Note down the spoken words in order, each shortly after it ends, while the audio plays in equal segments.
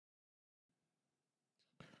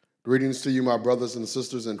Greetings to you, my brothers and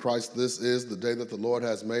sisters in Christ. This is the day that the Lord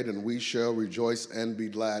has made, and we shall rejoice and be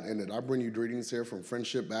glad in it. I bring you greetings here from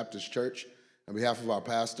Friendship Baptist Church on behalf of our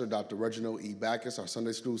pastor, Dr. Reginald Bachus, our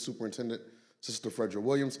Sunday school superintendent, Sister Frederick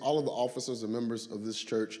Williams, all of the officers and members of this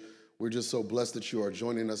church. We're just so blessed that you are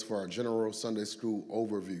joining us for our general Sunday school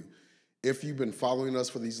overview. If you've been following us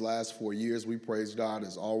for these last 4 years, we praise God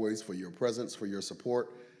as always for your presence, for your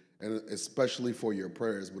support, and especially for your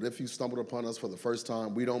prayers. But if you stumbled upon us for the first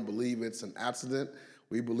time, we don't believe it's an accident.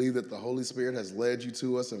 We believe that the Holy Spirit has led you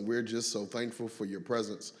to us, and we're just so thankful for your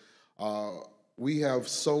presence. We have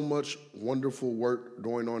so much wonderful work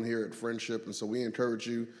going on here at Friendship, and so we encourage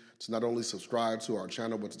you to not only subscribe to our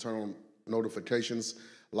channel, but to turn on notifications,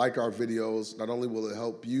 like our videos. Not only will it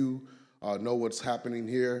help you know what's happening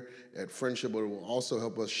here at Friendship, but it will also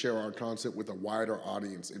help us share our content with a wider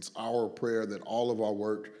audience. It's our prayer that all of our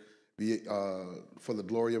work be for the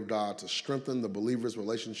glory of God, to strengthen the believer's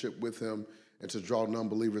relationship with Him and to draw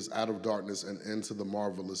non-believers out of darkness and into the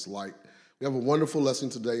marvelous light. We have a wonderful lesson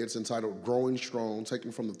today. It's entitled Growing Strong,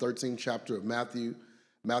 taken from the 13th chapter of Matthew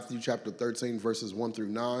chapter 13, verses 1 through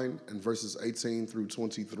 9 and verses 18 through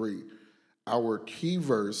 23. Our key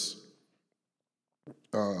verse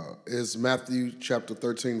is Matthew chapter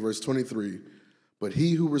 13, verse 23. But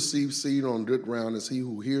he who receives seed on good ground is he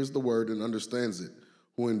who hears the word and understands it,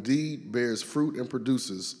 who indeed bears fruit and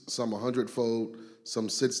produces, some 100-fold, some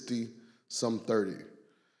 60, some 30.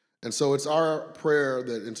 And so it's our prayer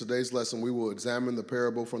that in today's lesson we will examine the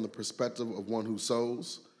parable from the perspective of one who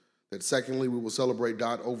sows, that secondly we will celebrate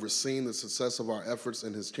God overseeing the success of our efforts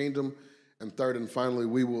in His kingdom, and third and finally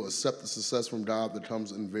we will accept the success from God that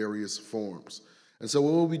comes in various forms. And so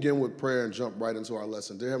we will begin with prayer and jump right into our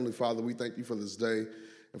lesson. Dear Heavenly Father, we thank you for this day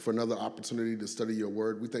and for another opportunity to study your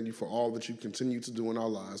word. We thank you for all that you continue to do in our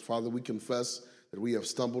lives. Father, we confess that we have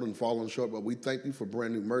stumbled and fallen short, but we thank you for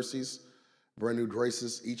brand new mercies, brand new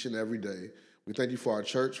graces each and every day. We thank you for our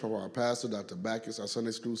church, for our pastor, Dr. Bachus, our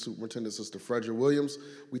Sunday school superintendent, Sister Frederick Williams.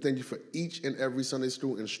 We thank you for each and every Sunday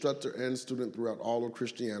school instructor and student throughout all of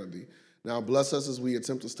Christianity. Now bless us as we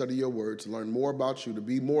attempt to study your word, to learn more about you, to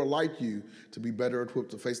be more like you, to be better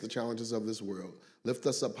equipped to face the challenges of this world. Lift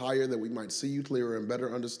us up higher that we might see you clearer and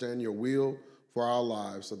better understand your will for our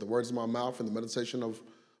lives. Let the words of my mouth and the meditation of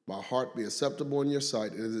my heart be acceptable in your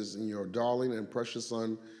sight. It is in your darling and precious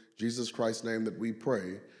Son, Jesus Christ's name, that we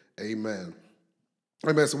pray. Amen.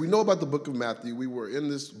 Amen. So we know about the book of Matthew. We were in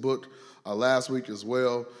this book last week as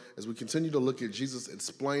well, as we continue to look at Jesus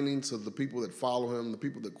explaining to the people that follow him, the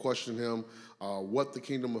people that question him, what the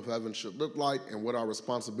kingdom of heaven should look like and what our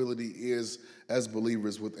responsibility is as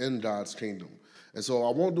believers within God's kingdom. And so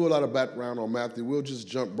I won't do a lot of background on Matthew. We'll just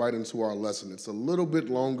jump right into our lesson. It's a little bit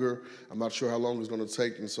longer. I'm not sure how long it's going to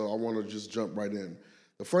take, and so I want to just jump right in.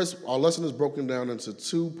 Our lesson is broken down into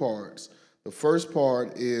two parts. The first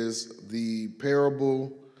part is the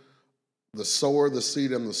parable, the sower, the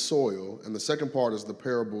seed, and the soil. And the second part is the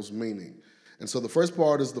parable's meaning. And so the first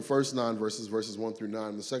part is the first 9 verses, verses 1 through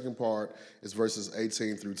 9. The second part is verses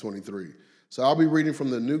 18 through 23. So I'll be reading from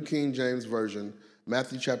the New King James Version,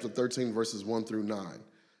 Matthew chapter 13, verses 1 through 9.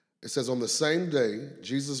 It says, On the same day,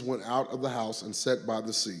 Jesus went out of the house and sat by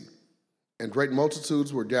the sea, and great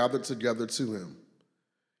multitudes were gathered together to him.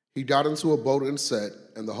 He got into a boat and sat,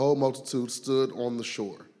 and the whole multitude stood on the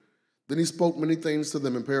shore. Then he spoke many things to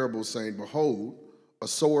them in parables, saying, Behold, a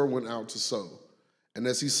sower went out to sow. And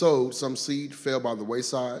as he sowed, some seed fell by the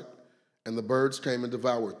wayside, and the birds came and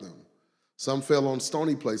devoured them. Some fell on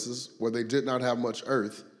stony places where they did not have much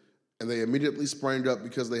earth, and they immediately sprang up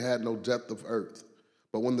because they had no depth of earth.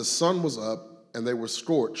 But when the sun was up, and they were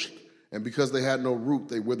scorched, and because they had no root,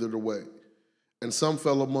 they withered away. And some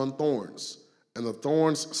fell among thorns, and the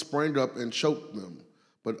thorns sprang up and choked them.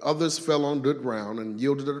 But others fell on good ground and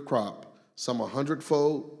yielded a crop, some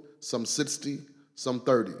 100-fold, some 60, some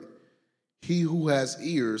 30. He who has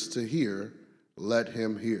ears to hear, let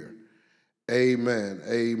him hear. Amen,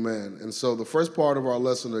 amen. And so the first part of our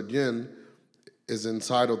lesson, again, is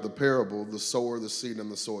entitled the parable, the sower, the seed,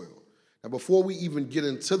 and the soil. Now, before we even get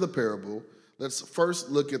into the parable, let's first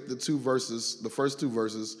look at the first two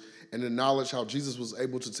verses, and acknowledge how Jesus was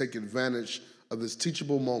able to take advantage of this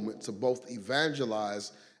teachable moment to both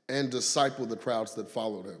evangelize and disciple the crowds that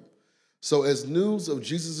followed him. So as news of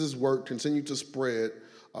Jesus' work continued to spread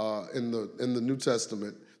in the New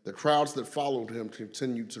Testament, the crowds that followed him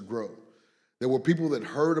continued to grow. There were people that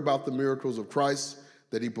heard about the miracles of Christ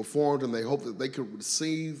that he performed, and they hoped that they could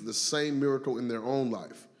receive the same miracle in their own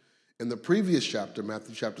life. In the previous chapter,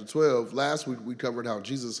 Matthew chapter 12, last week we covered how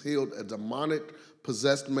Jesus healed a demonic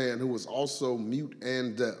possessed man who was also mute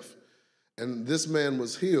and deaf. And this man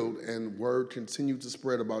was healed, and word continued to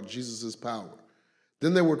spread about Jesus' power.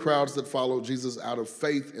 Then there were crowds that followed Jesus out of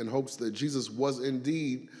faith in hopes that Jesus was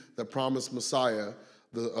indeed the promised Messiah,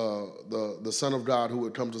 the Son of God who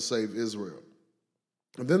would come to save Israel.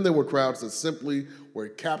 And then there were crowds that simply were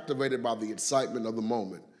captivated by the excitement of the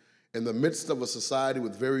moment. In the midst of a society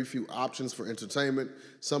with very few options for entertainment,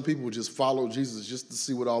 some people just followed Jesus just to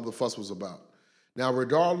see what all the fuss was about. Now,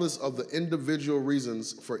 regardless of the individual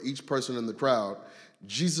reasons for each person in the crowd,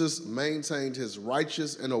 Jesus maintained his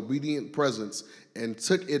righteous and obedient presence and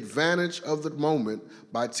took advantage of the moment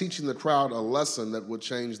by teaching the crowd a lesson that would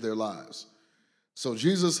change their lives. So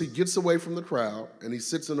Jesus, he gets away from the crowd and he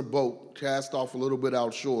sits in a boat cast off a little bit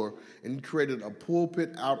outshore, and he created a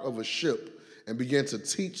pulpit out of a ship and began to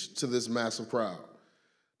teach to this massive crowd.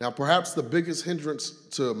 Now, perhaps the biggest hindrance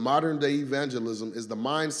to modern day evangelism is the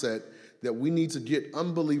mindset that we need to get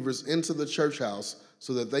unbelievers into the church house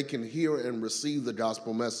so that they can hear and receive the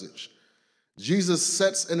gospel message. Jesus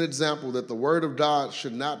sets an example that the word of God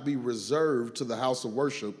should not be reserved to the house of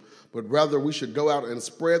worship, but rather we should go out and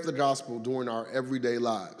spread the gospel during our everyday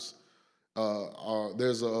lives.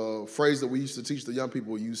 There's a phrase that we used to teach the young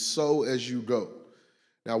people: you sow as you go.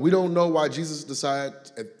 Now, we don't know why Jesus decided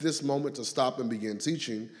at this moment to stop and begin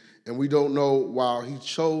teaching, and we don't know why he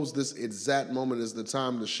chose this exact moment as the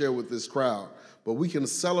time to share with this crowd. But we can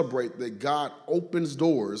celebrate that God opens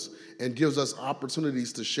doors and gives us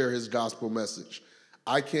opportunities to share his gospel message.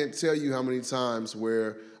 I can't tell you how many times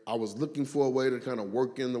where I was looking for a way to kind of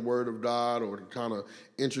work in the word of God or to kind of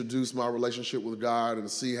introduce my relationship with God and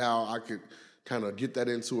see how I could kind of get that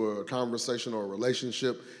into a conversation or a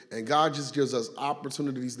relationship. And God just gives us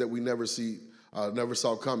opportunities that we never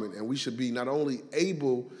saw coming. And we should be not only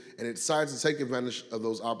able and excited to take advantage of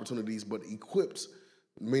those opportunities, but equipped,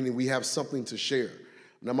 meaning we have something to share.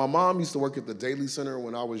 Now, my mom used to work at the Daily Center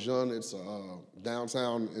when I was young. It's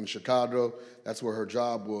downtown in Chicago. That's where her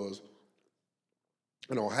job was.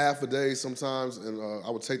 And on half a day sometimes, and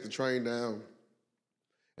I would take the train down,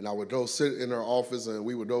 and I would go sit in her office, and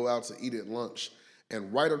we would go out to eat at lunch.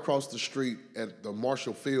 And right across the street at the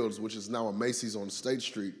Marshall Fields, which is now a Macy's on State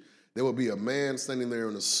Street, there would be a man standing there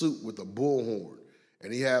in a suit with a bullhorn.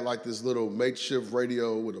 And he had like this little makeshift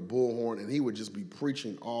radio with a bullhorn, and he would just be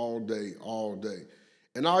preaching all day, all day.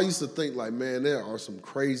 And I used to think like, man, there are some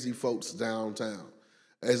crazy folks downtown.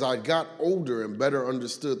 As I got older and better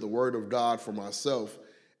understood the word of God for myself,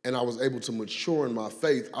 and I was able to mature in my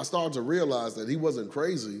faith, I started to realize that he wasn't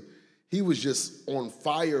crazy. He was just on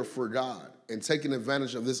fire for God and taking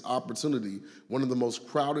advantage of this opportunity, one of the most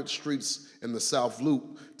crowded streets in the South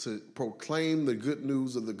Loop, to proclaim the good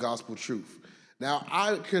news of the gospel truth. Now,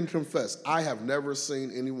 I can confess, I have never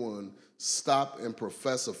seen anyone stop and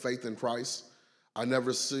profess a faith in Christ. I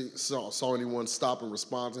never saw anyone stop and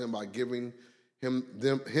respond to him by giving him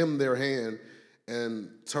their hand and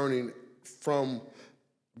turning from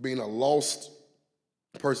being a lost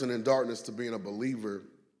person in darkness to being a believer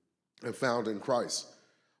and found in Christ.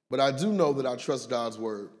 But I do know that I trust God's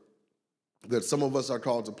word, that some of us are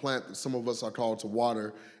called to plant, that some of us are called to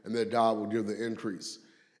water, and that God will give the increase.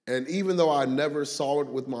 And even though I never saw it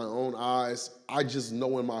with my own eyes, I just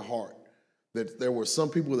know in my heart that there were some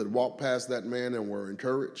people that walked past that man and were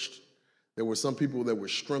encouraged. There were some people that were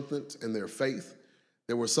strengthened in their faith.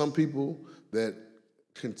 There were some people that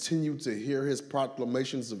continued to hear his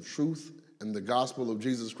proclamations of truth and the gospel of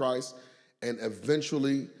Jesus Christ, and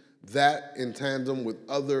eventually that in tandem with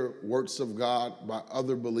other works of God by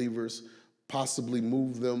other believers possibly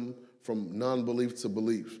moved them from non-belief to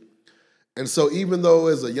belief. And so even though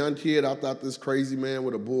as a young kid I thought this crazy man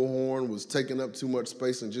with a bullhorn was taking up too much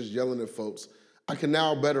space and just yelling at folks, I can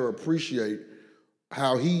now better appreciate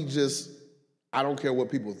how I don't care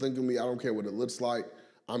what people think of me, I don't care what it looks like,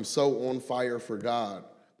 I'm so on fire for God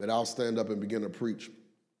that I'll stand up and begin to preach.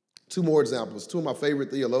 Two more examples. Two of my favorite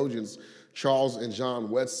theologians, Charles and John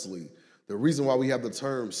Wesley. The reason why we have the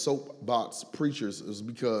term soapbox preachers is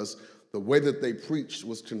because the way that they preached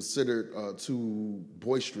was considered too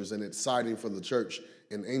boisterous and exciting for the church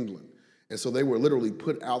in England. And so they were literally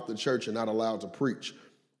put out the church and not allowed to preach.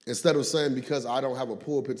 Instead of saying, because I don't have a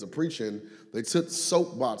pulpit to preach in, they took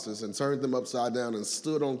soapboxes and turned them upside down and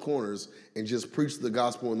stood on corners and just preached the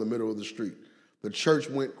gospel in the middle of the street. The church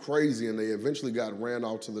went crazy, and they eventually got ran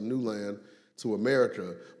off to the new land, to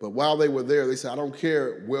America. But while they were there, they said, I don't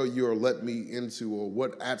care where you'll let me into or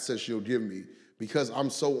what access you'll give me. Because I'm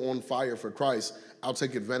so on fire for Christ, I'll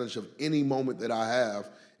take advantage of any moment that I have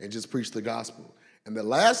and just preach the gospel. And the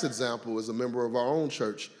last example is a member of our own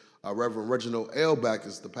church, Reverend Reginald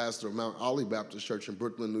Bachus, the pastor of Mount Olive Baptist Church in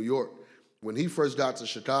Brooklyn, New York. When he first got to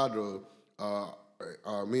Chicago,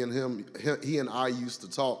 me and him, he and I used to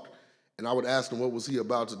talk, and I would ask him what was he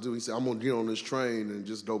about to do. He said, I'm going to get on this train and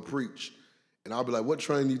just go preach. And I'll be like, what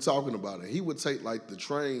train are you talking about? And he would take like the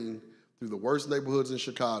train through the worst neighborhoods in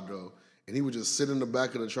Chicago, and he would just sit in the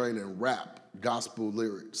back of the train and rap gospel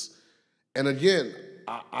lyrics. And again,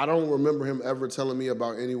 I don't remember him ever telling me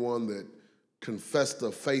about anyone that confessed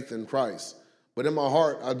a faith in Christ. But in my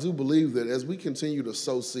heart, I do believe that as we continue to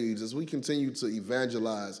sow seeds, as we continue to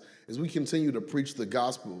evangelize, as we continue to preach the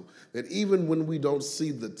gospel, that even when we don't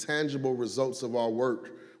see the tangible results of our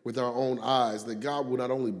work with our own eyes, that God will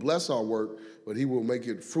not only bless our work, but he will make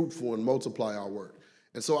it fruitful and multiply our work.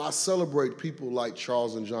 And so I celebrate people like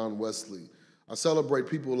Charles and John Wesley. I celebrate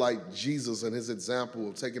people like Jesus and his example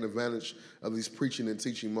of taking advantage of these preaching and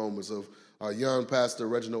teaching moments, of young pastor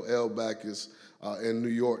Reginald Bachus in New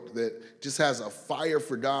York, that just has a fire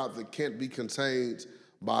for God that can't be contained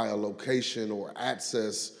by a location or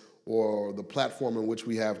access or the platform in which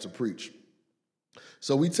we have to preach.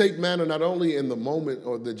 So we take manner not only in the moment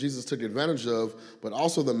or that Jesus took advantage of, but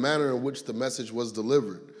also the manner in which the message was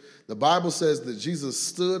delivered. The Bible says that Jesus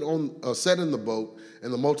sat in the boat,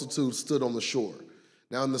 and the multitude stood on the shore.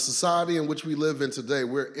 Now, in the society in which we live in today,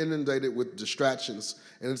 we're inundated with distractions,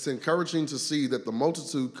 and it's encouraging to see that the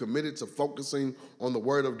multitude committed to focusing on the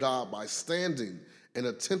Word of God by standing and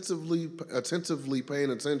attentively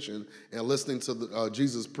paying attention and listening to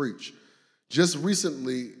Jesus preach. Just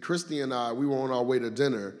recently, Christy and I, we were on our way to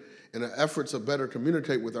dinner. In an effort to better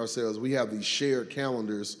communicate with ourselves, we have these shared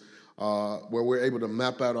calendars where we're able to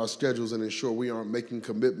map out our schedules and ensure we aren't making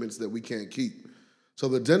commitments that we can't keep. So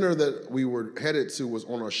the dinner that we were headed to was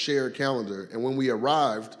on a shared calendar, and when we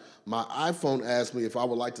arrived, my iPhone asked me if I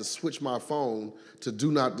would like to switch my phone to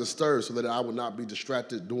Do Not Disturb so that I would not be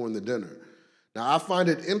distracted during the dinner. Now, I find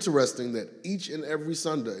it interesting that each and every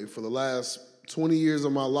Sunday for the last 20 years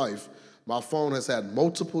of my life, my phone has had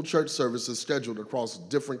multiple church services scheduled across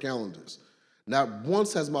different calendars. Not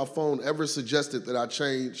once has my phone ever suggested that I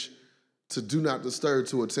change to Do Not Disturb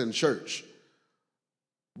to attend church.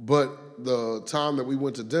 But the time that we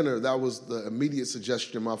went to dinner, that was the immediate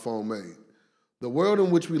suggestion my phone made. The world in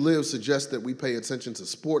which we live suggests that we pay attention to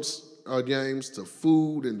sports games, to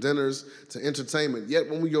food and dinners, to entertainment. Yet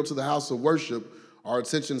when we go to the house of worship, our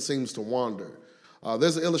attention seems to wander.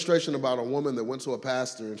 There's an illustration about a woman that went to a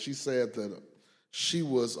pastor, and she said that she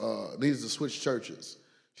needed to switch churches.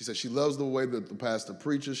 She said she loves the way that the pastor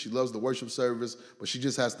preaches, she loves the worship service, but she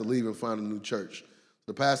just has to leave and find a new church.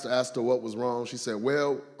 The pastor asked her what was wrong. She said,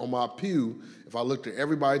 well, on my pew, if I looked at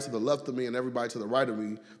everybody to the left of me and everybody to the right of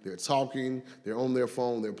me, they're talking, they're on their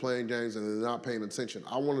phone, they're playing games, and they're not paying attention.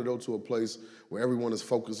 I want to go to a place where everyone is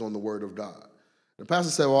focused on the Word of God. The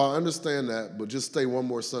pastor said, well, I understand that, but just stay one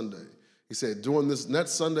more Sunday. He said, during this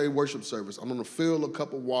next Sunday worship service, I'm going to fill a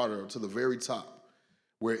cup of water to the very top,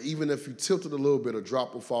 where even if you tilt it a little bit, a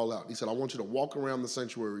drop will fall out. He said, I want you to walk around the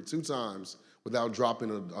sanctuary 2 times without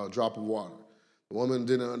dropping a drop of water. The woman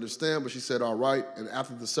didn't understand, but she said, all right. And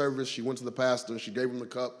after the service, she went to the pastor and she gave him the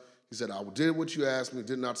cup. He said, I did what you asked me,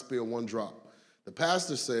 did not spill one drop. The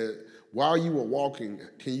pastor said, while you were walking,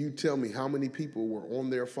 can you tell me how many people were on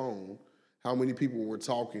their phone, how many people were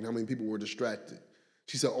talking, how many people were distracted?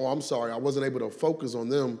 She said, oh, I'm sorry, I wasn't able to focus on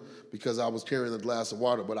them because I was carrying a glass of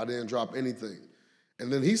water, but I didn't drop anything.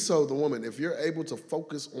 And then he told the woman, if you're able to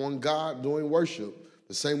focus on God during worship,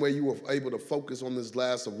 the same way you were able to focus on this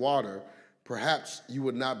glass of water, perhaps you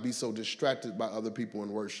would not be so distracted by other people in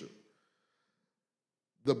worship.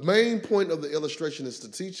 The main point of the illustration is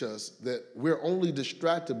to teach us that we're only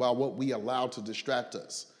distracted by what we allow to distract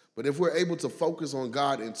us. But if we're able to focus on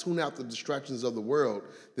God and tune out the distractions of the world,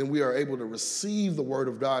 then we are able to receive the Word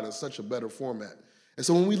of God in such a better format. And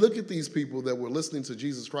so when we look at these people that were listening to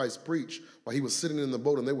Jesus Christ preach while he was sitting in the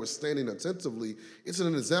boat and they were standing attentively, it's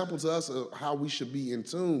an example to us of how we should be in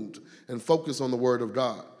tune and focus on the Word of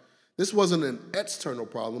God. This wasn't an external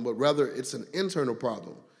problem, but rather it's an internal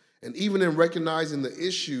problem. And even in recognizing the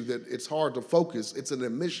issue that it's hard to focus, it's an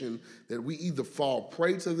admission that we either fall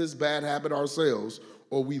prey to this bad habit ourselves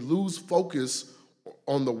or we lose focus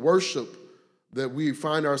on the worship that we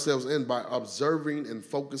find ourselves in by observing and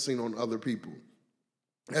focusing on other people.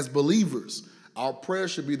 As believers, our prayer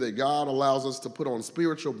should be that God allows us to put on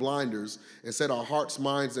spiritual blinders and set our hearts,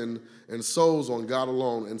 minds, and souls on God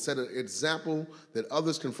alone and set an example that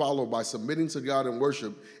others can follow by submitting to God in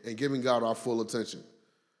worship and giving God our full attention.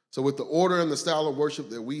 So with the order and the style of worship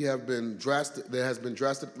that has been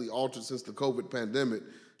drastically altered since the COVID pandemic,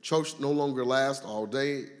 church no longer lasts all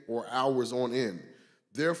day or hours on end.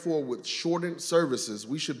 Therefore, with shortened services,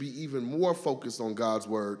 we should be even more focused on God's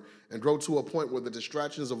word and grow to a point where the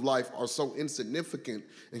distractions of life are so insignificant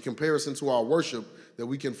in comparison to our worship that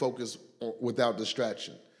we can focus without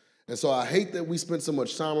distraction. And so I hate that we spent so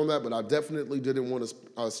much time on that, but I definitely didn't want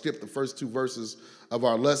to skip the first two verses of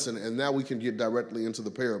our lesson, and now we can get directly into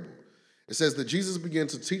the parable. It says that Jesus began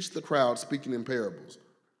to teach the crowd speaking in parables.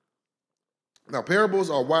 Now, parables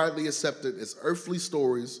are widely accepted as earthly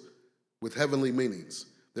stories with heavenly meanings.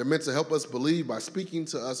 They're meant to help us believe by speaking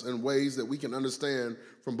to us in ways that we can understand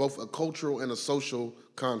from both a cultural and a social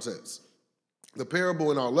context. The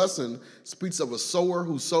parable in our lesson speaks of a sower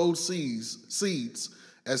who sowed seeds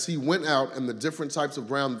as he went out and the different types of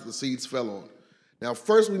ground that the seeds fell on. Now,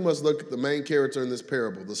 first we must look at the main character in this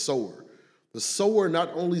parable, the sower. The sower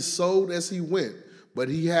not only sowed as he went, but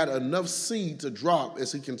he had enough seed to drop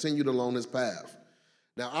as he continued along his path.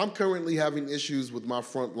 Now, I'm currently having issues with my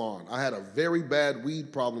front lawn. I had a very bad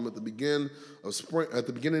weed problem at the beginning of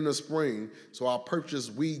spring, so I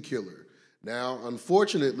purchased weed killer. Now,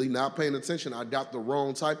 unfortunately, not paying attention, I got the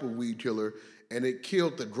wrong type of weed killer, and it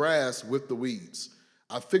killed the grass with the weeds.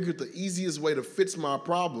 I figured the easiest way to fix my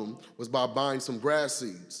problem was by buying some grass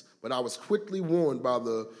seeds, but I was quickly warned by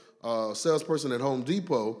the salesperson at Home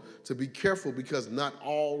Depot to be careful because not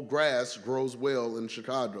all grass grows well in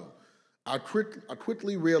Chicago. I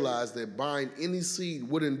quickly realized that buying any seed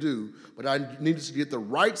wouldn't do, but I needed to get the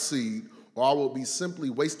right seed or I would be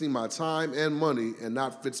simply wasting my time and money and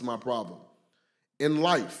not fix my problem. In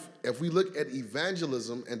life, if we look at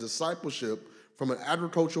evangelism and discipleship from an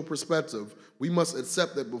agricultural perspective, we must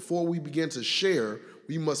accept that before we begin to share,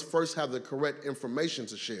 we must first have the correct information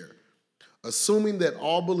to share. Assuming that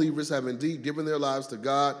all believers have indeed given their lives to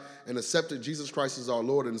God and accepted Jesus Christ as our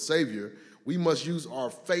Lord and Savior, we must use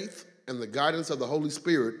our faith and the guidance of the Holy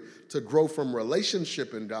Spirit to grow from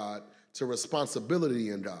relationship in God to responsibility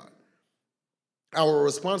in God. Our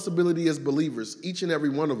responsibility as believers, each and every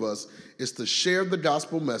one of us, is to share the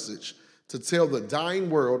gospel message, to tell the dying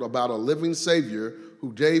world about a living Savior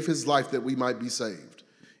who gave his life that we might be saved.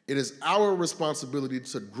 It is our responsibility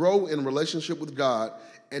to grow in relationship with God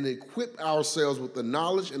and equip ourselves with the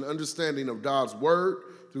knowledge and understanding of God's word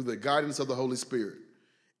through the guidance of the Holy Spirit.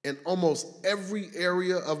 In almost every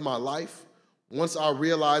area of my life, once I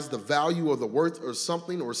realized the value of the worth of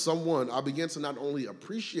something or someone, I began to not only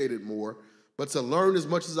appreciate it more, but to learn as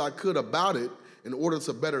much as I could about it in order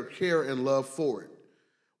to better care and love for it.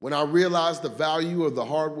 When I realized the value of the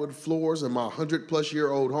hardwood floors in my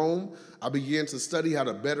 100-plus-year-old home, I began to study how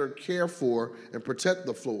to better care for and protect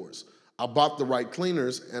the floors. I bought the right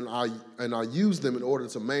cleaners, and I used them in order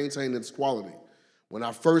to maintain its quality. When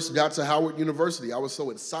I first got to Howard University, I was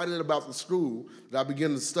so excited about the school that I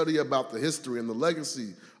began to study about the history and the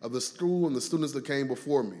legacy of the school and the students that came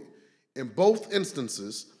before me. In both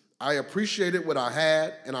instances, I appreciated what I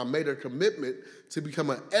had, and I made a commitment to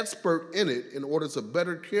become an expert in it in order to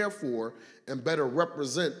better care for and better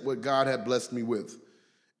represent what God had blessed me with.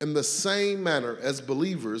 In the same manner, as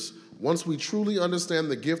believers, once we truly understand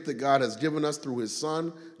the gift that God has given us through his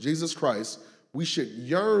Son, Jesus Christ, we should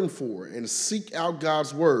yearn for and seek out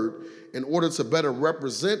God's word in order to better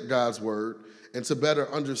represent God's word and to better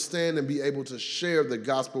understand and be able to share the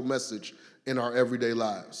gospel message in our everyday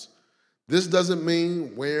lives. This doesn't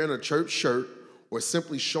mean wearing a church shirt or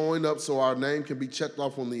simply showing up so our name can be checked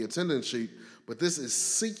off on the attendance sheet, but this is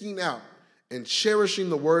seeking out and cherishing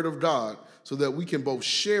the word of God so that we can both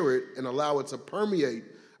share it and allow it to permeate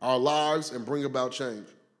our lives and bring about change.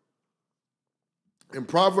 In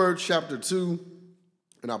Proverbs chapter 2,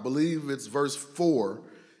 and I believe it's verse 4,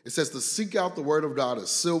 it says to seek out the word of God as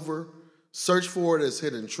silver, search for it as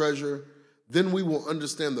hidden treasure, then we will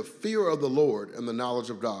understand the fear of the Lord and the knowledge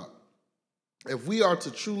of God. If we are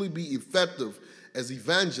to truly be effective as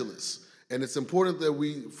evangelists, and it's important that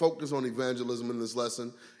we focus on evangelism in this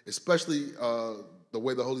lesson, especially the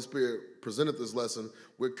way the Holy Spirit presented this lesson.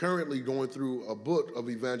 We're currently going through a book of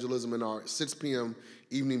evangelism in our 6 p.m.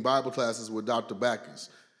 evening Bible classes with Dr. Bachus.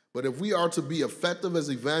 But if we are to be effective as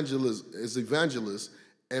evangelists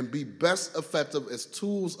and be best effective as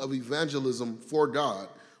tools of evangelism for God,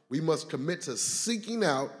 we must commit to seeking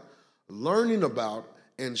out, learning about,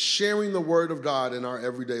 and sharing the word of God in our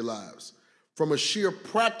everyday lives. From a sheer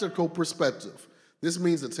practical perspective, this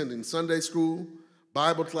means attending Sunday school,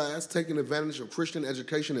 Bible class, taking advantage of Christian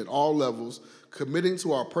education at all levels, committing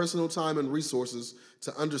to our personal time and resources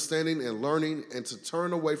to understanding and learning, and to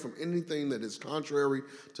turn away from anything that is contrary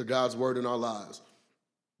to God's word in our lives.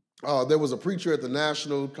 There was a preacher at the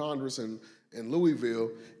National Congress in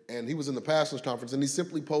Louisville, and he was in the Pastors Conference, and he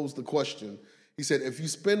simply posed the question. He said, if you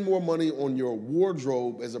spend more money on your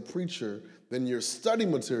wardrobe as a preacher than your study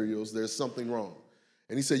materials, there's something wrong.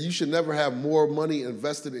 And he said, you should never have more money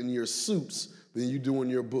invested in your suits than you do in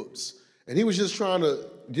your books. And he was just trying to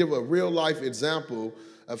give a real life example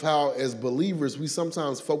of how, as believers, we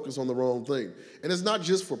sometimes focus on the wrong thing. And it's not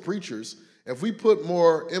just for preachers. If we put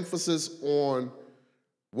more emphasis on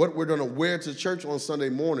what we're going to wear to church on Sunday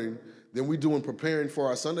morning than we do in preparing for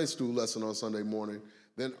our Sunday school lesson on Sunday morning,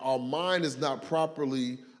 then our mind is not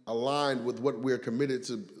properly aligned with what we're committed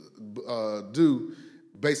to do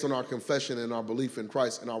based on our confession and our belief in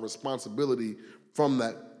Christ and our responsibility from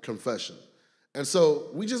that confession. And so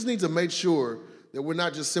we just need to make sure that we're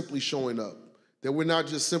not just simply showing up, that we're not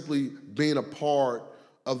just simply being a part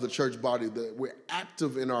of the church body, that we're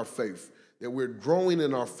active in our faith, that we're growing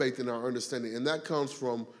in our faith and our understanding. And that comes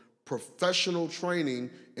from professional training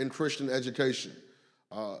in Christian education.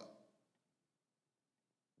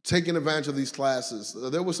 Taking advantage of these classes.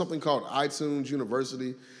 There was something called iTunes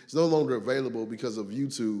University. It's no longer available because of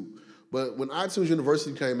YouTube. But when iTunes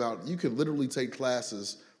University came out, you could literally take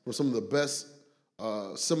classes from some of the best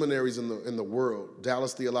seminaries in the world.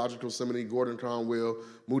 Dallas Theological Seminary, Gordon Conwell,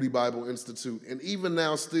 Moody Bible Institute. And even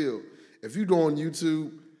now still, if you go on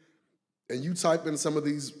YouTube and you type in some of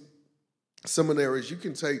these seminaries, you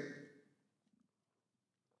can take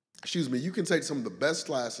some of the best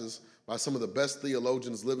classes by some of the best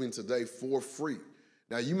theologians living today for free.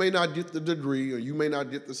 Now, you may not get the degree, or you may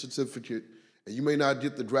not get the certificate, and you may not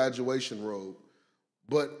get the graduation robe,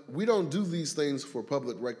 but we don't do these things for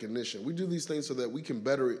public recognition. We do these things so that we can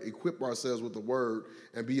better equip ourselves with the word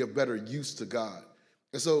and be of better use to God.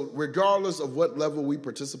 And so regardless of what level we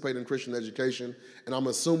participate in Christian education, and I'm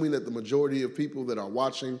assuming that the majority of people that are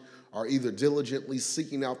watching are either diligently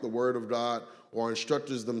seeking out the word of God or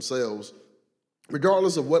instructors themselves,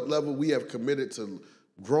 regardless of what level we have committed to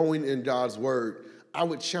growing in God's word, I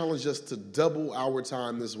would challenge us to double our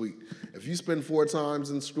time this week. If you spend 4 times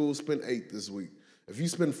in school, spend 8 this week. If you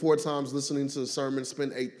spend 4 times listening to a sermon,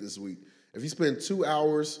 spend 8 this week. If you spend 2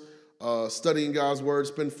 hours studying God's word,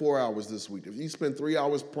 spend 4 hours this week. If you spend 3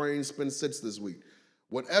 hours praying, spend 6 this week.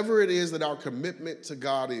 Whatever it is that our commitment to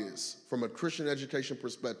God is from a Christian education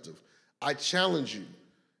perspective, I challenge you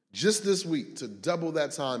just this week to double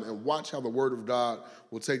that time and watch how the word of God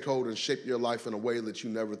will take hold and shape your life in a way that you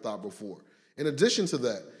never thought before. In addition to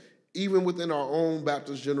that, even within our own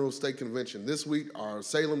Baptist General State Convention, this week our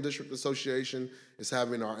Salem District Association is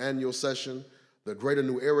having our annual session. The Greater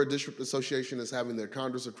New Era District Association is having their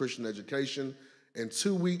Congress of Christian Education. In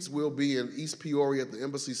 2 weeks, we'll be in East Peoria at the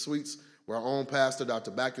Embassy Suites, where our own pastor,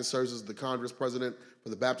 Dr. Bachus, serves as the Congress President for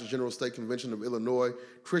the Baptist General State Convention of Illinois.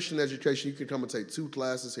 Christian education, you can come and take 2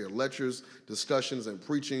 classes here, lectures, discussions, and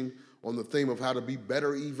preaching on the theme of how to be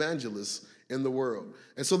better evangelists in the world.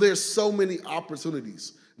 And so there's so many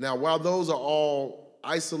opportunities. Now, while those are all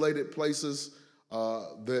isolated places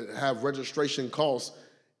that have registration costs,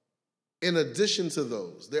 in addition to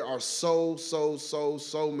those, there are so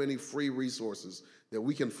many free resources that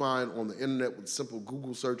we can find on the internet with simple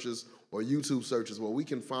Google searches or YouTube searches, where we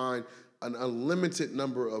can find an unlimited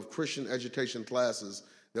number of Christian education classes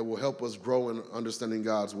that will help us grow in understanding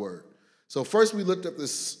God's word. So first we looked at the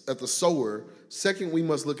sower. Second, we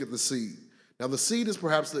must look at the seed. Now the seed is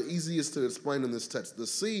perhaps the easiest to explain in this text. The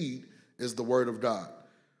seed is the word of God.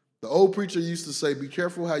 The old preacher used to say, be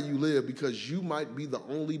careful how you live, because you might be the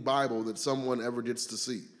only Bible that someone ever gets to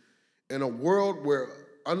see. In a world where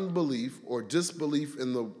unbelief or disbelief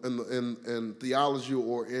in theology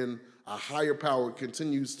or in a higher power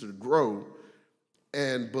continues to grow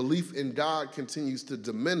and belief in God continues to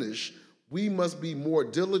diminish, we must be more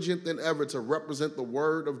diligent than ever to represent the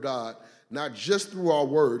word of God, not just through our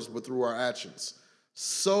words, but through our actions.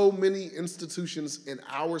 So many institutions in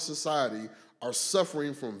our society are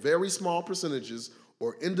suffering from very small percentages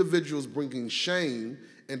or individuals bringing shame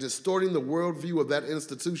and distorting the worldview of that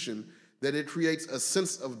institution, that it creates a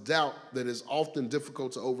sense of doubt that is often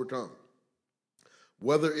difficult to overcome.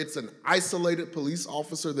 Whether it's an isolated police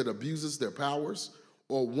officer that abuses their powers,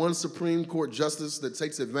 or one Supreme Court justice that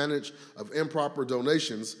takes advantage of improper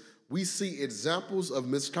donations, we see examples of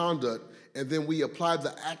misconduct, and then we apply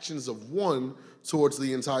the actions of one towards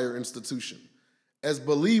the entire institution. As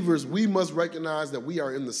believers, we must recognize that we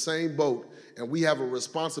are in the same boat, and we have a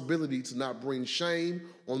responsibility to not bring shame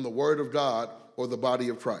on the word of God or the body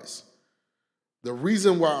of Christ. The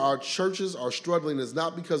reason why our churches are struggling is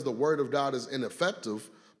not because the word of God is ineffective,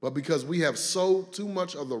 but because we have sowed too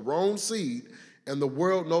much of the wrong seed, and the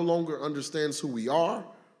world no longer understands who we are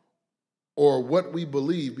or what we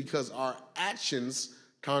believe, because our actions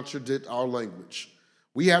contradict our language.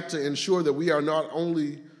 We have to ensure that we are not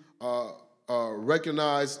only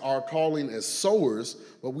recognize our calling as sowers,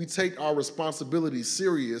 but we take our responsibility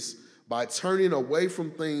serious by turning away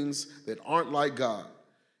from things that aren't like God.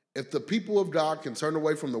 If the people of God can turn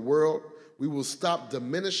away from the world, we will stop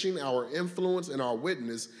diminishing our influence and our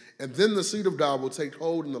witness, and then the seed of God will take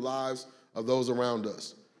hold in the lives of those around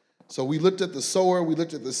us. So we looked at the sower, we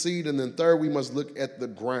looked at the seed, and then third, we must look at the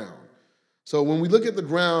ground. So when we look at the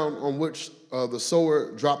ground on which the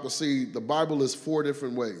sower dropped the seed, the Bible is 4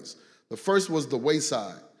 different ways. The first was the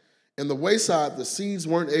wayside. In the wayside, the seeds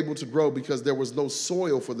weren't able to grow because there was no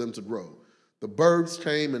soil for them to grow. The birds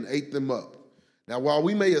came and ate them up. Now, while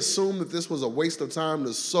we may assume that this was a waste of time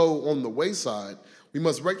to sow on the wayside, we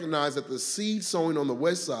must recognize that the seed sowing on the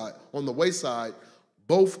wayside,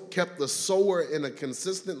 both kept the sower in a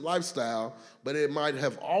consistent lifestyle, but it might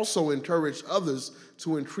have also encouraged others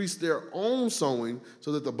to increase their own sowing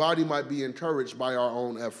so that the body might be encouraged by our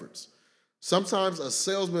own efforts. Sometimes a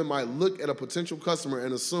salesman might look at a potential customer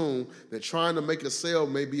and assume that trying to make a sale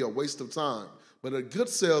may be a waste of time. But a good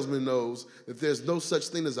salesman knows that there's no such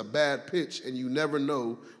thing as a bad pitch, and you never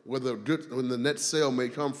know when the next sale may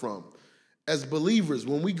come from. As believers,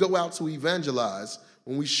 when we go out to evangelize,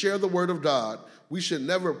 when we share the word of God, we should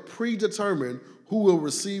never predetermine who will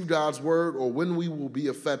receive God's word or when we will be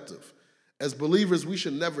effective. As believers, we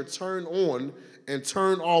should never turn on and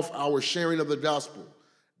turn off our sharing of the gospel.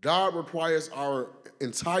 God requires our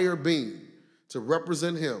entire being to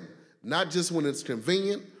represent him, not just when it's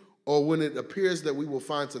convenient or when it appears that we will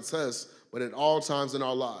find success, but at all times in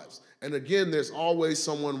our lives. And again, there's always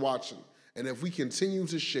someone watching. And if we continue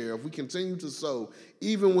to share, if we continue to sow,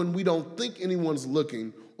 even when we don't think anyone's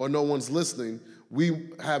looking or no one's listening, we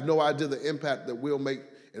have no idea the impact that we'll make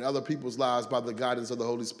in other people's lives by the guidance of the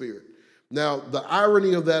Holy Spirit. Now, the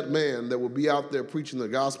irony of that man that will be out there preaching the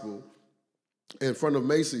gospel in front of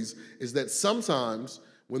Macy's is that sometimes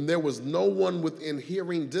when there was no one within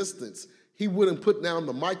hearing distance, he wouldn't put down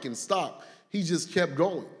the mic and stop. He just kept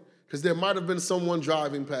going. Because there might have been someone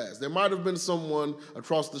driving past. There might have been someone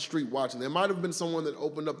across the street watching. There might have been someone that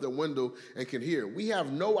opened up their window and could hear. We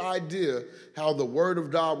have no idea how the word of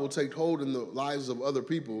God will take hold in the lives of other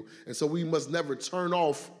people, and so we must never turn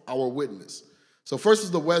off our witness. So first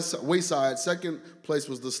was the wayside. Second place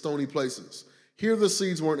was the stony places. Here the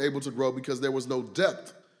seeds weren't able to grow because there was no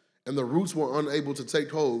depth, and the roots were unable to take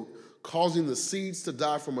hold, causing the seeds to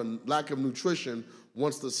die from a lack of nutrition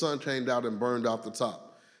once the sun came out and burned out the top.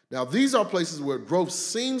 Now, these are places where growth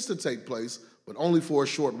seems to take place, but only for a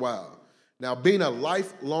short while. Now, being a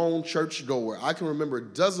lifelong churchgoer, I can remember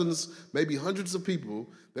dozens, maybe hundreds of people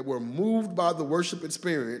that were moved by the worship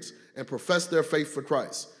experience and professed their faith for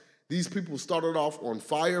Christ. These people started off on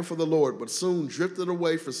fire for the Lord, but soon drifted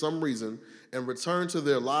away for some reason and returned to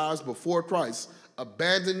their lives before Christ,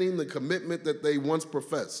 abandoning the commitment that they once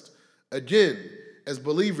professed. Again, as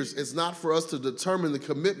believers, it's not for us to determine the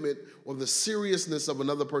commitment or the seriousness of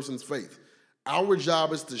another person's faith. Our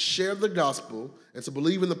job is to share the gospel and to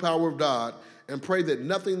believe in the power of God and pray that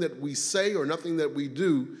nothing that we say or nothing that we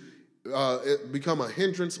do become a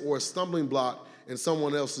hindrance or a stumbling block in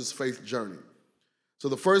someone else's faith journey. So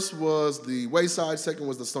the first was the wayside, second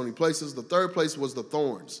was the stony places, the third place was the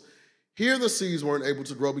thorns. Here the seeds weren't able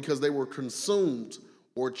to grow because they were consumed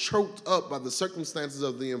or choked up by the circumstances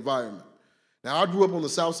of the environment. Now, I grew up on the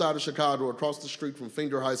south side of Chicago across the street from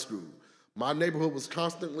Finger High School. My neighborhood was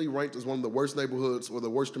constantly ranked as one of the worst neighborhoods or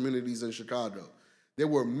the worst communities in Chicago. There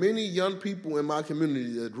were many young people in my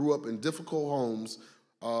community that grew up in difficult homes,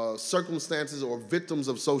 circumstances, or victims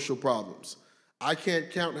of social problems. I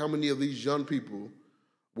can't count how many of these young people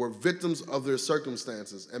were victims of their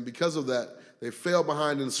circumstances, and because of that, they fell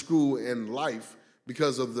behind in school and life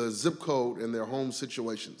because of the zip code and their home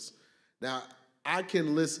situations. Now, I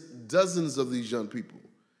can list dozens of these young people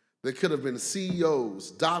that could have been CEOs,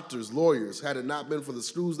 doctors, lawyers, had it not been for the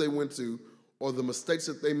schools they went to or the mistakes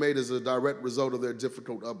that they made as a direct result of their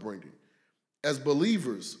difficult upbringing. As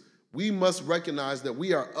believers, we must recognize that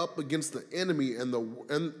we are up against the enemy and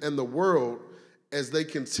the world as they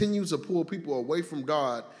continue to pull people away from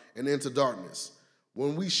God and into darkness.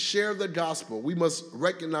 When we share the gospel, we must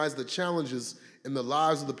recognize the challenges in the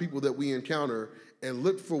lives of the people that we encounter and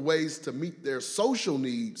look for ways to meet their social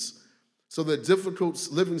needs so that difficult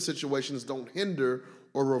living situations don't hinder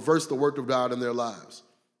or reverse the work of God in their lives.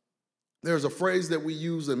 There's a phrase that we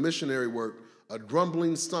use in missionary work: a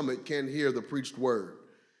grumbling stomach can't hear the preached word.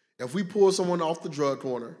 If we pull someone off the drug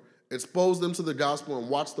corner, expose them to the gospel, and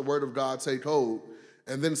watch the word of God take hold,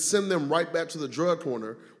 and then send them right back to the drug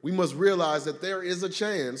corner, we must realize that there is a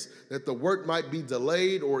chance that the work might be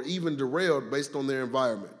delayed or even derailed based on their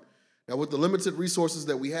environment. Now, with the limited resources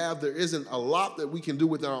that we have, there isn't a lot that we can do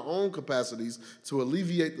within our own capacities to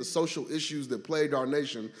alleviate the social issues that plague our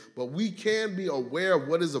nation, but we can be aware of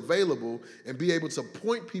what is available and be able to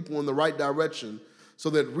point people in the right direction so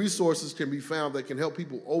that resources can be found that can help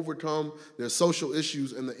people overcome their social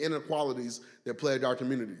issues and the inequalities that plague our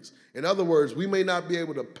communities. In other words, we may not be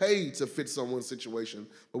able to pay to fit someone's situation,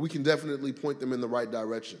 but we can definitely point them in the right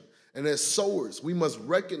direction. And as sowers, we must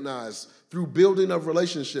recognize through building of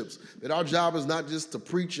relationships that our job is not just to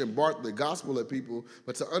preach and bark the gospel at people,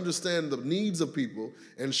 but to understand the needs of people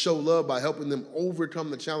and show love by helping them overcome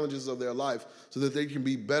the challenges of their life so that they can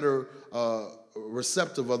be better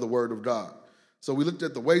receptive of the word of God. So we looked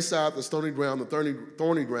at the wayside, the stony ground, the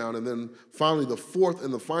thorny ground, and then finally the fourth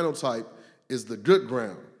and the final type is the good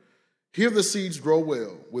ground. Here the seeds grow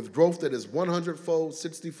well, with growth that is 100-fold,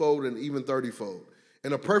 60-fold, and even 30-fold.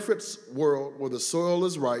 In a perfect world where the soil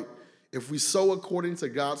is right, if we sow according to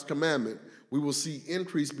God's commandment, we will see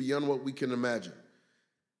increase beyond what we can imagine.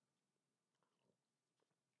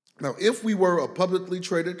 Now, if we were a publicly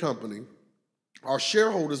traded company, our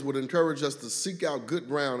shareholders would encourage us to seek out good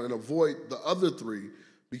ground and avoid the other three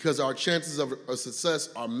because our chances of success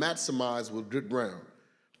are maximized with good ground.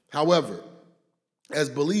 However, as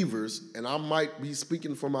believers, and I might be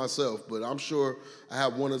speaking for myself, but I'm sure I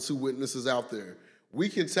have one or two witnesses out there, we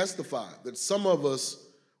can testify that some of us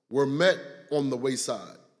were met on the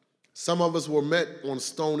wayside. Some of us were met on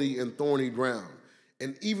stony and thorny ground.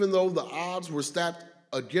 And even though the odds were stacked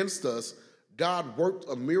against us, God worked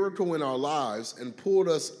a miracle in our lives and pulled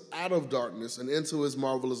us out of darkness and into his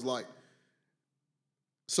marvelous light.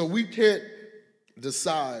 So we can't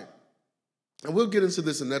decide, and we'll get into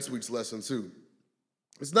this in next week's lesson too.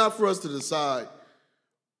 It's not for us to decide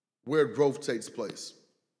where growth takes place.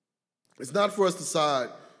 It's not for us to decide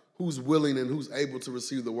who's willing and who's able to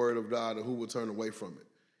receive the word of God and who will turn away from it.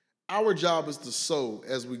 Our job is to sow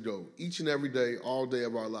as we go, each and every day, all day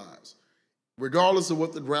of our lives. Regardless of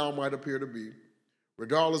what the ground might appear to be,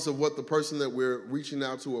 regardless of what the person that we're reaching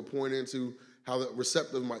out to or pointing into, how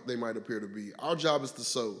receptive they might appear to be, our job is to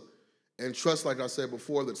sow and trust, like I said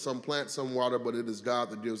before, that some plant, some water, but it is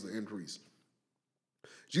God that gives the increase.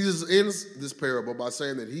 Jesus ends this parable by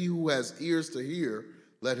saying that he who has ears to hear,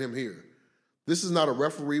 let him hear. This is not a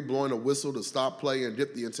referee blowing a whistle to stop play and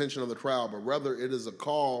get the attention of the crowd, but rather it is a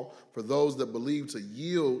call for those that believe to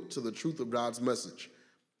yield to the truth of God's message.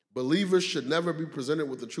 Believers should never be presented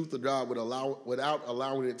with the truth of God without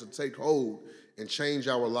allowing it to take hold and change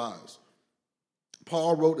our lives.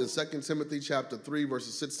 Paul wrote in 2 Timothy chapter 3,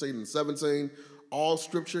 verses 16 and 17, all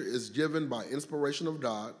scripture is given by inspiration of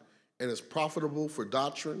God and is profitable for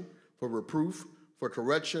doctrine, for reproof, for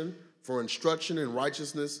correction, for instruction in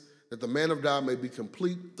righteousness, that the man of God may be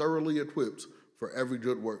complete, thoroughly equipped for every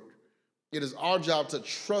good work. It is our job to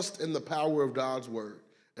trust in the power of God's word.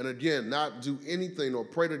 And again, not do anything or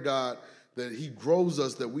pray to God that he grows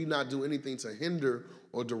us, that we not do anything to hinder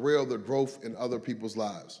or derail the growth in other people's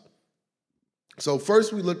lives. So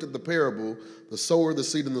first we looked at the parable, the sower, the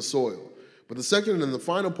seed, and the soil. But the second and the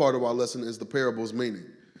final part of our lesson is the parable's meaning.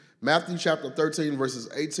 Matthew chapter 13, verses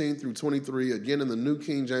 18 through 23, again in the New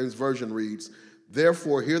King James Version reads,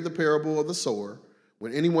 therefore hear the parable of the sower.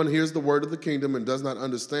 When anyone hears the word of the kingdom and does not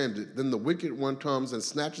understand it, then the wicked one comes and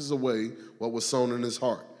snatches away what was sown in his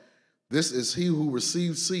heart. This is he who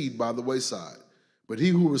received seed by the wayside. But he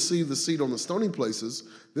who received the seed on the stony places,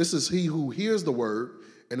 this is he who hears the word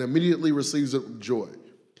and immediately receives it with joy.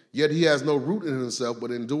 Yet he has no root in himself,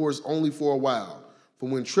 but endures only for a while. For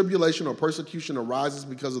when tribulation or persecution arises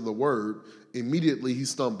because of the word, immediately he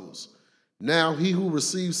stumbles. Now he who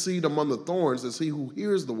receives seed among the thorns is he who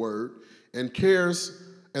hears the word, and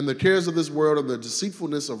the cares of this world and the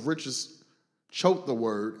deceitfulness of riches choke the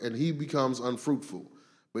word, and he becomes unfruitful.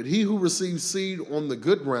 But he who receives seed on the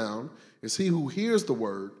good ground is he who hears the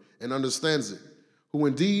word and understands it, who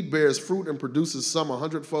indeed bears fruit and produces some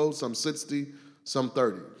 100-fold, some 60, some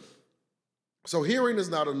 30. So hearing is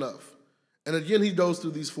not enough. And again, he goes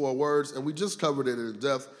through these four words, and we just covered it in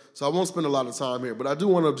depth, so I won't spend a lot of time here, but I do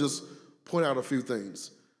want to just point out a few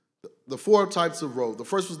things. The four types of road. The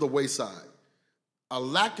first was the wayside. A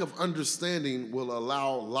lack of understanding will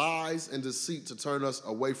allow lies and deceit to turn us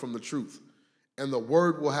away from the truth, and the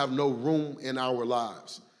word will have no room in our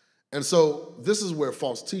lives. And so this is where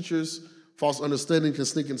false teachers, false understanding can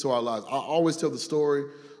sneak into our lives. I always tell the story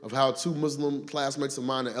of how two Muslim classmates of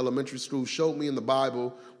mine in elementary school showed me in the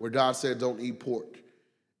Bible where God said, don't eat pork.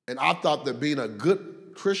 And I thought that being a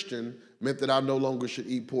good Christian meant that I no longer should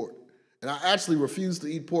eat pork. And I actually refused to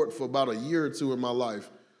eat pork for about a year or two in my life,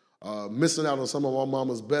 missing out on some of my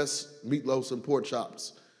mama's best meatloafs and pork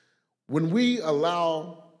chops. When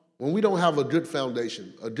When we don't have a good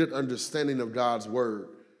foundation, a good understanding of God's word,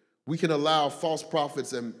 we can allow false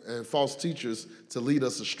prophets and false teachers to lead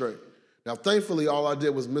us astray. Now, thankfully, all I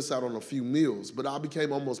did was miss out on a few meals, but I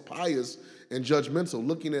became almost pious and judgmental,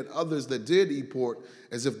 looking at others that did eat pork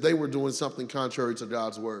as if they were doing something contrary to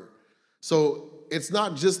God's word. So it's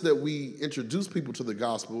not just that we introduce people to the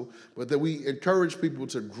gospel, but that we encourage people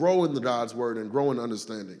to grow in the God's word and grow in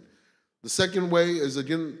understanding. The second way is,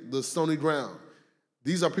 again, the stony ground.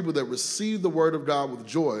 These are people that receive the word of God with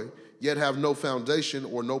joy, yet have no foundation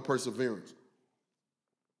or no perseverance.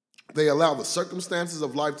 They allow the circumstances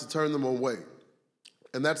of life to turn them away.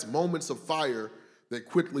 And that's moments of fire that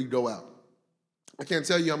quickly go out. I can't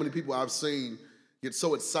tell you how many people I've seen get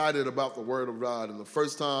so excited about the word of God, and the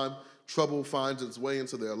first time trouble finds its way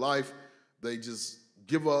into their life, they just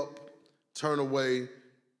give up, turn away,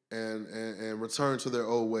 and return to their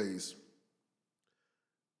old ways.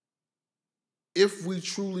 If we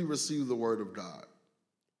truly receive the word of God,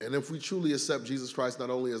 and if we truly accept Jesus Christ not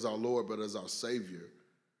only as our Lord, but as our Savior,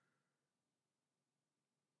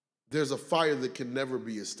 there's a fire that can never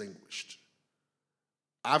be extinguished.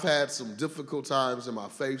 I've had some difficult times in my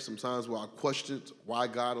faith, sometimes where I questioned why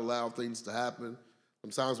God allowed things to happen,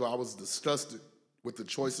 sometimes where I was disgusted with the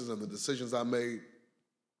choices and the decisions I made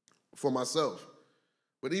for myself.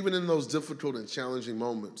 But even in those difficult and challenging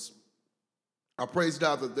moments, I praise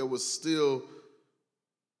God that there was still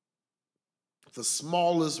the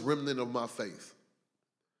smallest remnant of my faith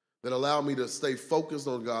that allowed me to stay focused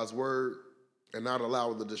on God's word and not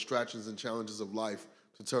allow the distractions and challenges of life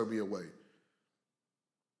to turn me away.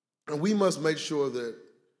 And we must make sure that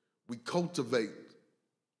we cultivate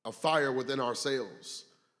a fire within ourselves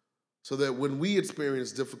so that when we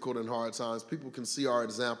experience difficult and hard times, people can see our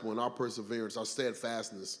example and our perseverance, our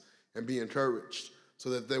steadfastness, and be encouraged so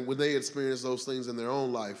that then when they experience those things in their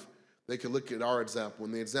own life, they can look at our example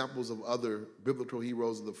and the examples of other biblical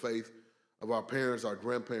heroes of the faith, of our parents, our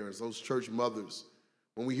grandparents, those church mothers.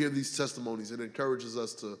 When we hear these testimonies, it encourages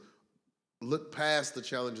us to look past the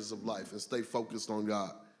challenges of life and stay focused on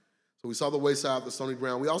God. So we saw the wayside, the stony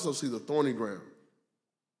ground. We also see the thorny ground.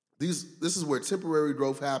 This is where temporary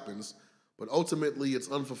growth happens, but ultimately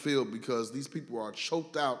it's unfulfilled because these people are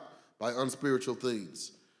choked out by unspiritual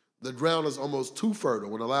things. The ground is almost too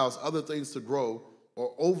fertile and allows other things to grow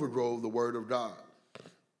or overgrow the word of God.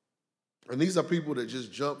 And these are people that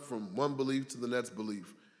just jump from one belief to the next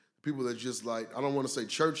belief. People that just I don't want to say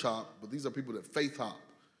church hop, but these are people that faith hop,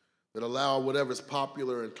 that allow whatever's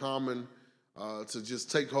popular and common to just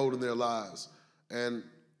take hold in their lives. And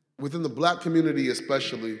within the black community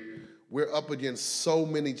especially, we're up against so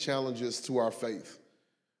many challenges to our faith.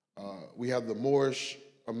 We have the Moorish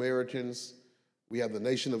Americans, we have the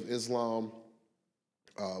Nation of Islam,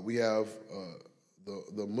 we have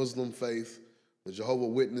the Muslim faith, the Jehovah's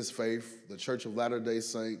Witness faith, the Church of Latter-day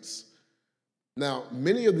Saints. Now,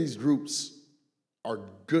 many of these groups are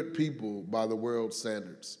good people by the world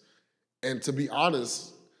standards. And to be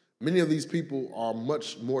honest, many of these people are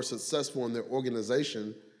much more successful in their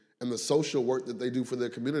organization and the social work that they do for their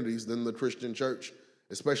communities than the Christian church,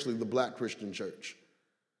 especially the black Christian church.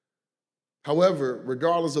 However,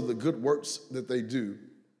 regardless of the good works that they do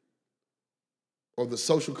or the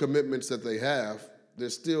social commitments that they have, they're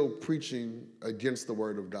still preaching against the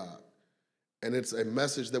word of God. And it's a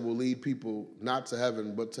message that will lead people not to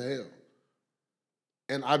heaven, but to hell.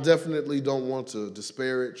 And I definitely don't want to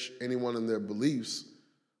disparage anyone in their beliefs,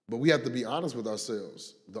 but we have to be honest with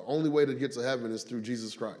ourselves. The only way to get to heaven is through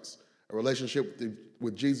Jesus Christ, a relationship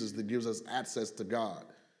with Jesus that gives us access to God.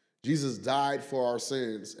 Jesus died for our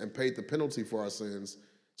sins and paid the penalty for our sins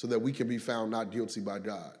so that we can be found not guilty by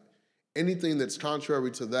God. Anything that's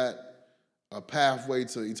contrary to that pathway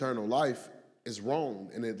to eternal life is wrong,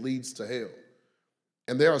 and it leads to hell.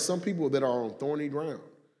 And there are some people that are on thorny ground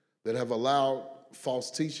that have allowed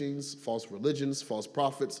false teachings, false religions, false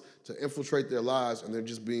prophets to infiltrate their lives, and they're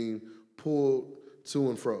just being pulled to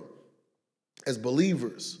and fro. As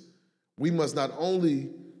believers, we must not only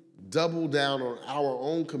double down on our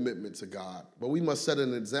own commitment to God, but we must set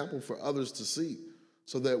an example for others to see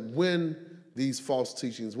so that when these false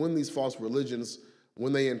teachings, when these false religions,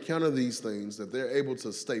 when they encounter these things, that they're able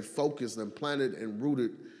to stay focused and planted and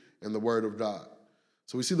rooted in the word of God.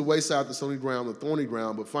 So we see the wayside, the stony ground, the thorny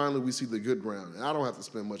ground, but finally we see the good ground. And I don't have to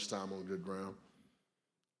spend much time on good ground.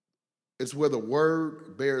 It's where the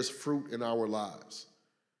word bears fruit in our lives.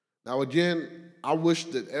 Now again, I wish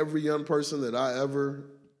that every young person that I ever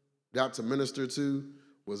got to minister to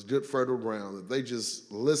was good fertile ground, that they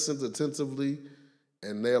just listened attentively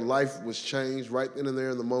and their life was changed right then and there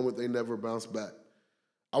in the moment. They never bounced back.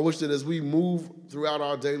 I wish that as we move throughout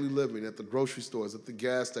our daily living, at the grocery stores, at the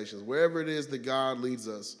gas stations, wherever it is that God leads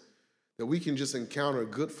us, that we can just encounter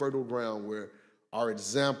good fertile ground where our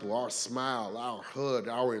example, our smile, our hug,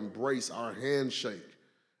 our embrace, our handshake,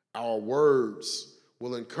 our words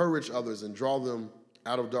will encourage others and draw them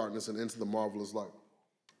out of darkness and into the marvelous light.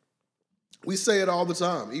 We say it all the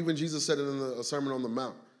time. Even Jesus said it in the Sermon on the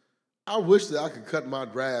Mount. I wish that I could cut my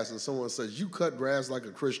grass and someone says, you cut grass like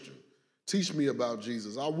a Christian. Teach me about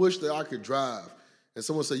Jesus. I wish that I could drive and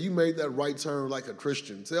someone said, you made that right turn like a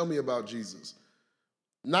Christian. Tell me about Jesus.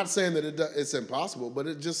 Not saying that it's impossible, but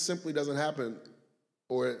it just simply doesn't happen,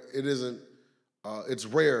 or it isn't, it's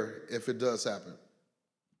rare if it does happen.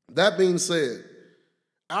 That being said,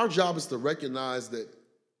 our job is to recognize that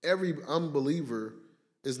every unbeliever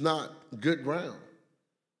is not good ground.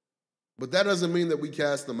 But that doesn't mean that we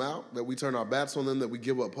cast them out, that we turn our backs on them, that we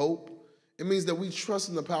give up hope. It means that we trust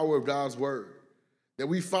in the power of God's word, that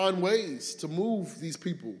we find ways to move these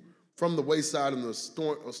people from the wayside and the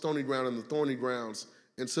stony ground and the thorny grounds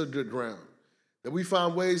into good ground, that we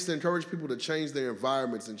find ways to encourage people to change their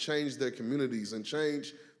environments and change their communities and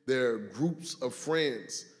change their groups of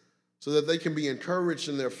friends so that they can be encouraged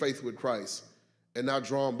in their faith with Christ and not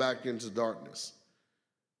drawn back into darkness.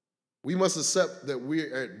 We must accept that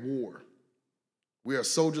we're at war. We are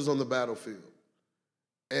soldiers on the battlefield.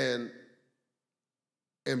 And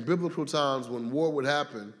in biblical times, when war would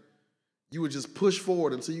happen, you would just push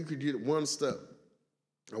forward until you could get one step.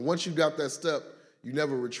 And once you got that step, you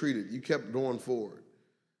never retreated. You kept going forward.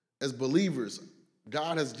 As believers,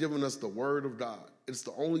 God has given us the word of God. It's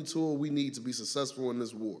the only tool we need to be successful in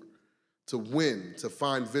this war, to win, to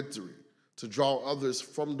find victory, to draw others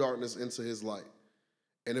from darkness into his light.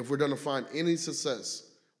 And if we're going to find any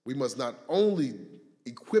success, we must not only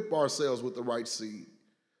equip ourselves with the right seed,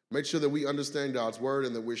 make sure that we understand God's word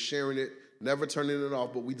and that we're sharing it, never turning it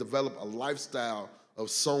off, but we develop a lifestyle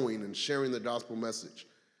of sowing and sharing the gospel message.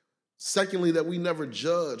 Secondly, that we never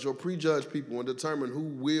judge or prejudge people and determine who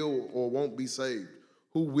will or won't be saved,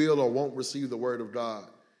 who will or won't receive the word of God.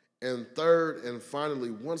 And third and finally,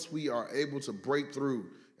 once we are able to break through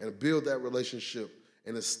and build that relationship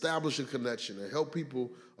and establish a connection and help people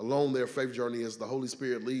along their faith journey as the Holy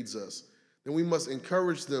Spirit leads us, then we must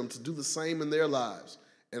encourage them to do the same in their lives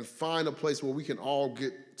and find a place where we can all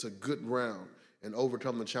get to good ground and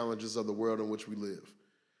overcome the challenges of the world in which we live.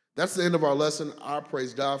 That's the end of our lesson. I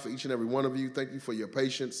praise God for each and every one of you. Thank you for your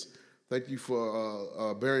patience. Thank you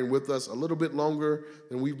for bearing with us a little bit longer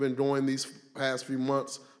than we've been doing these past few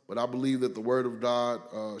months, but I believe that the word of God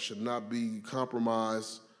should not be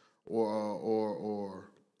compromised or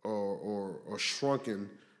shrunken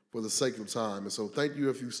for the sake of time. And so thank you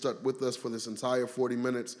if you stuck with us for this entire 40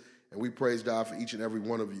 minutes, and we praise God for each and every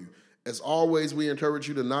one of you. As always, we encourage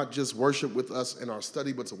you to not just worship with us in our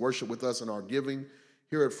study, but to worship with us in our giving.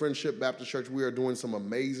 Here at Friendship Baptist Church, we are doing some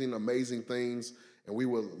amazing, amazing things, and we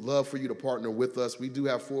would love for you to partner with us. We do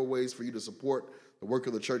have 4 ways for you to support the work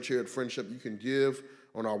of the church here at Friendship. You can give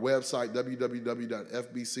on our website,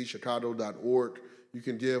 www.fbcchicago.org. You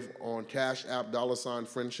can give on CashApp,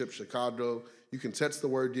 $FriendshipChicago. You can text the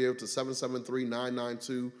word give to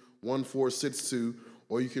 773-992-1462,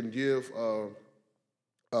 or you can give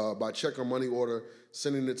by check or money order,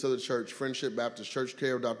 sending it to the church, Friendship Baptist Church,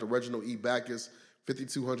 care of Dr. Reginald E. Bachus,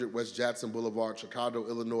 5200 West Jackson Boulevard, Chicago,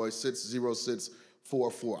 Illinois,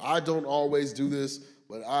 60644. I don't always do this,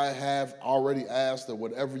 but I have already asked that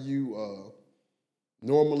whatever you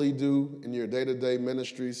normally do in your day-to-day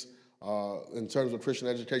ministries in terms of Christian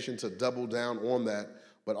education to double down on that.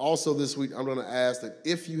 But also this week, I'm going to ask that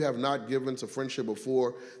if you have not given to Friendship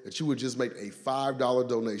before, that you would just make a $5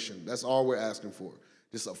 donation. That's all we're asking for.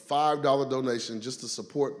 Just a $5 donation just to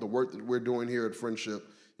support the work that we're doing here at Friendship.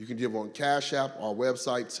 You can give on Cash App, our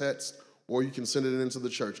website, text, or you can send it into the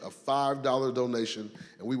church, a $5 donation,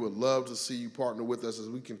 and we would love to see you partner with us as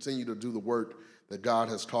we continue to do the work that God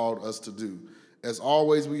has called us to do. As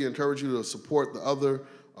always, we encourage you to support the other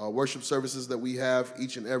worship services that we have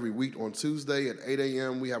each and every week. On Tuesday at 8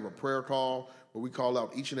 a.m., we have a prayer call where we call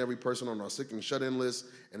out each and every person on our sick and shut-in list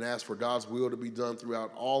and ask for God's will to be done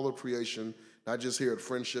throughout all of creation, not just here at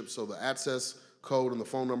Friendship. So the access code and the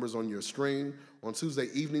phone numbers on your screen. On Tuesday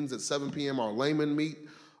evenings at 7 p.m., our laymen meet,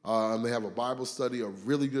 and they have a Bible study, a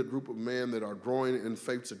really good group of men that are growing in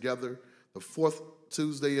faith together. The 4th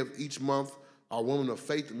Tuesday of each month, our Women of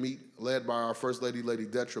Faith meet, led by our First Lady, Lady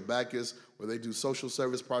Detra Bachus, where they do social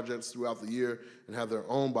service projects throughout the year and have their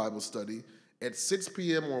own Bible study. At 6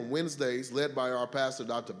 p.m. on Wednesdays, led by our pastor,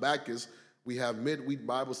 Dr. Bachus, We have midweek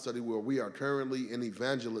Bible study where we are currently in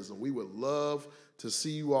evangelism. We would love to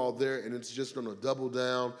see you all there, and it's just going to double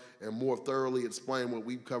down and more thoroughly explain what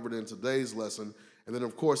we've covered in today's lesson. And then,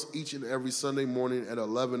 of course, each and every Sunday morning at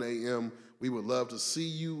 11 a.m., we would love to see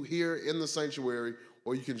you here in the sanctuary,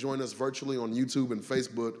 or you can join us virtually on YouTube and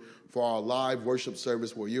Facebook for our live worship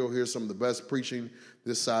service where you'll hear some of the best preaching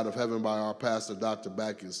this side of heaven by our pastor, Dr.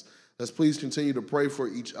 Bachus. Let's please continue to pray for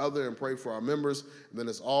each other and pray for our members. And then,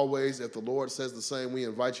 as always, if the Lord says the same, we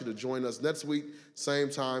invite you to join us next week, same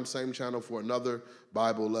time, same channel, for another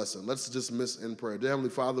Bible lesson. Let's dismiss in prayer. Dear Heavenly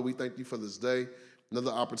Father, we thank you for this day, another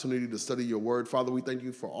opportunity to study your word. Father, we thank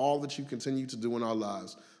you for all that you continue to do in our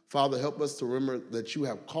lives. Father, help us to remember that you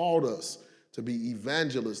have called us to be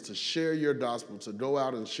evangelists, to share your gospel, to go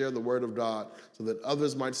out and share the word of God so that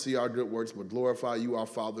others might see our good works but glorify you, our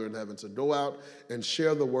Father in heaven, to go out and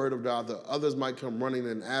share the word of God that others might come running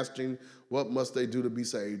and asking, what must they do to be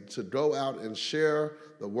saved? To go out and share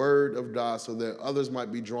the word of God so that others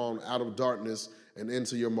might be drawn out of darkness and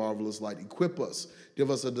into your marvelous light. Equip us.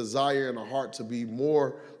 Give us a desire and a heart to be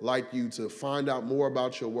more like you, to find out more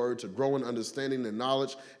about your word, to grow in understanding and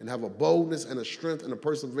knowledge, and have a boldness and a strength and a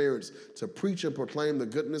perseverance to preach and proclaim the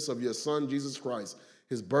goodness of your Son, Jesus Christ,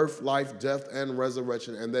 his birth, life, death, and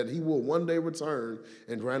resurrection, and that he will one day return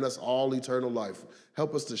and grant us all eternal life.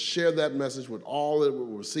 Help us to share that message with all that will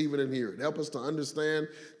receive it and hear it. Help us to understand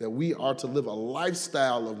that we are to live a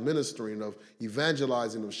lifestyle of ministering, of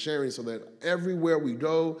evangelizing, of sharing, so that everywhere we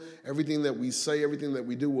go, everything that we say, everything that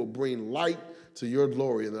we do will bring light to your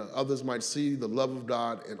glory, and that others might see the love of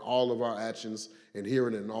God in all of our actions and hear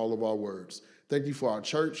it in all of our words. Thank you for our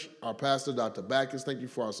church, our pastor, Dr. Bachus. Thank you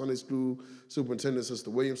for our Sunday school superintendent, Sister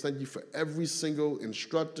Williams. Thank you for every single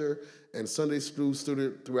instructor and Sunday school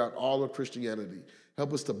student throughout all of Christianity.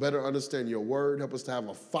 Help us to better understand your word. Help us to have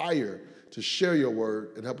a fire to share your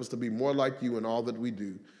word, and help us to be more like you in all that we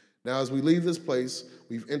do. Now, as we leave this place,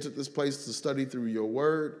 we've entered this place to study through your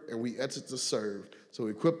word, and we exit to serve. So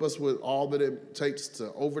equip us with all that it takes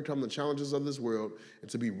to overcome the challenges of this world and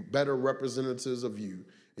to be better representatives of you.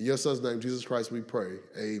 In your Son's name, Jesus Christ, we pray.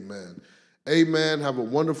 Amen. Amen. Have a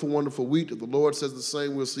wonderful, wonderful week. If the Lord says the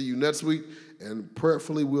same, we'll see you next week. And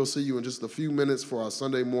prayerfully, we'll see you in just a few minutes for our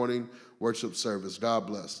Sunday morning worship service. God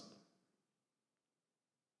bless.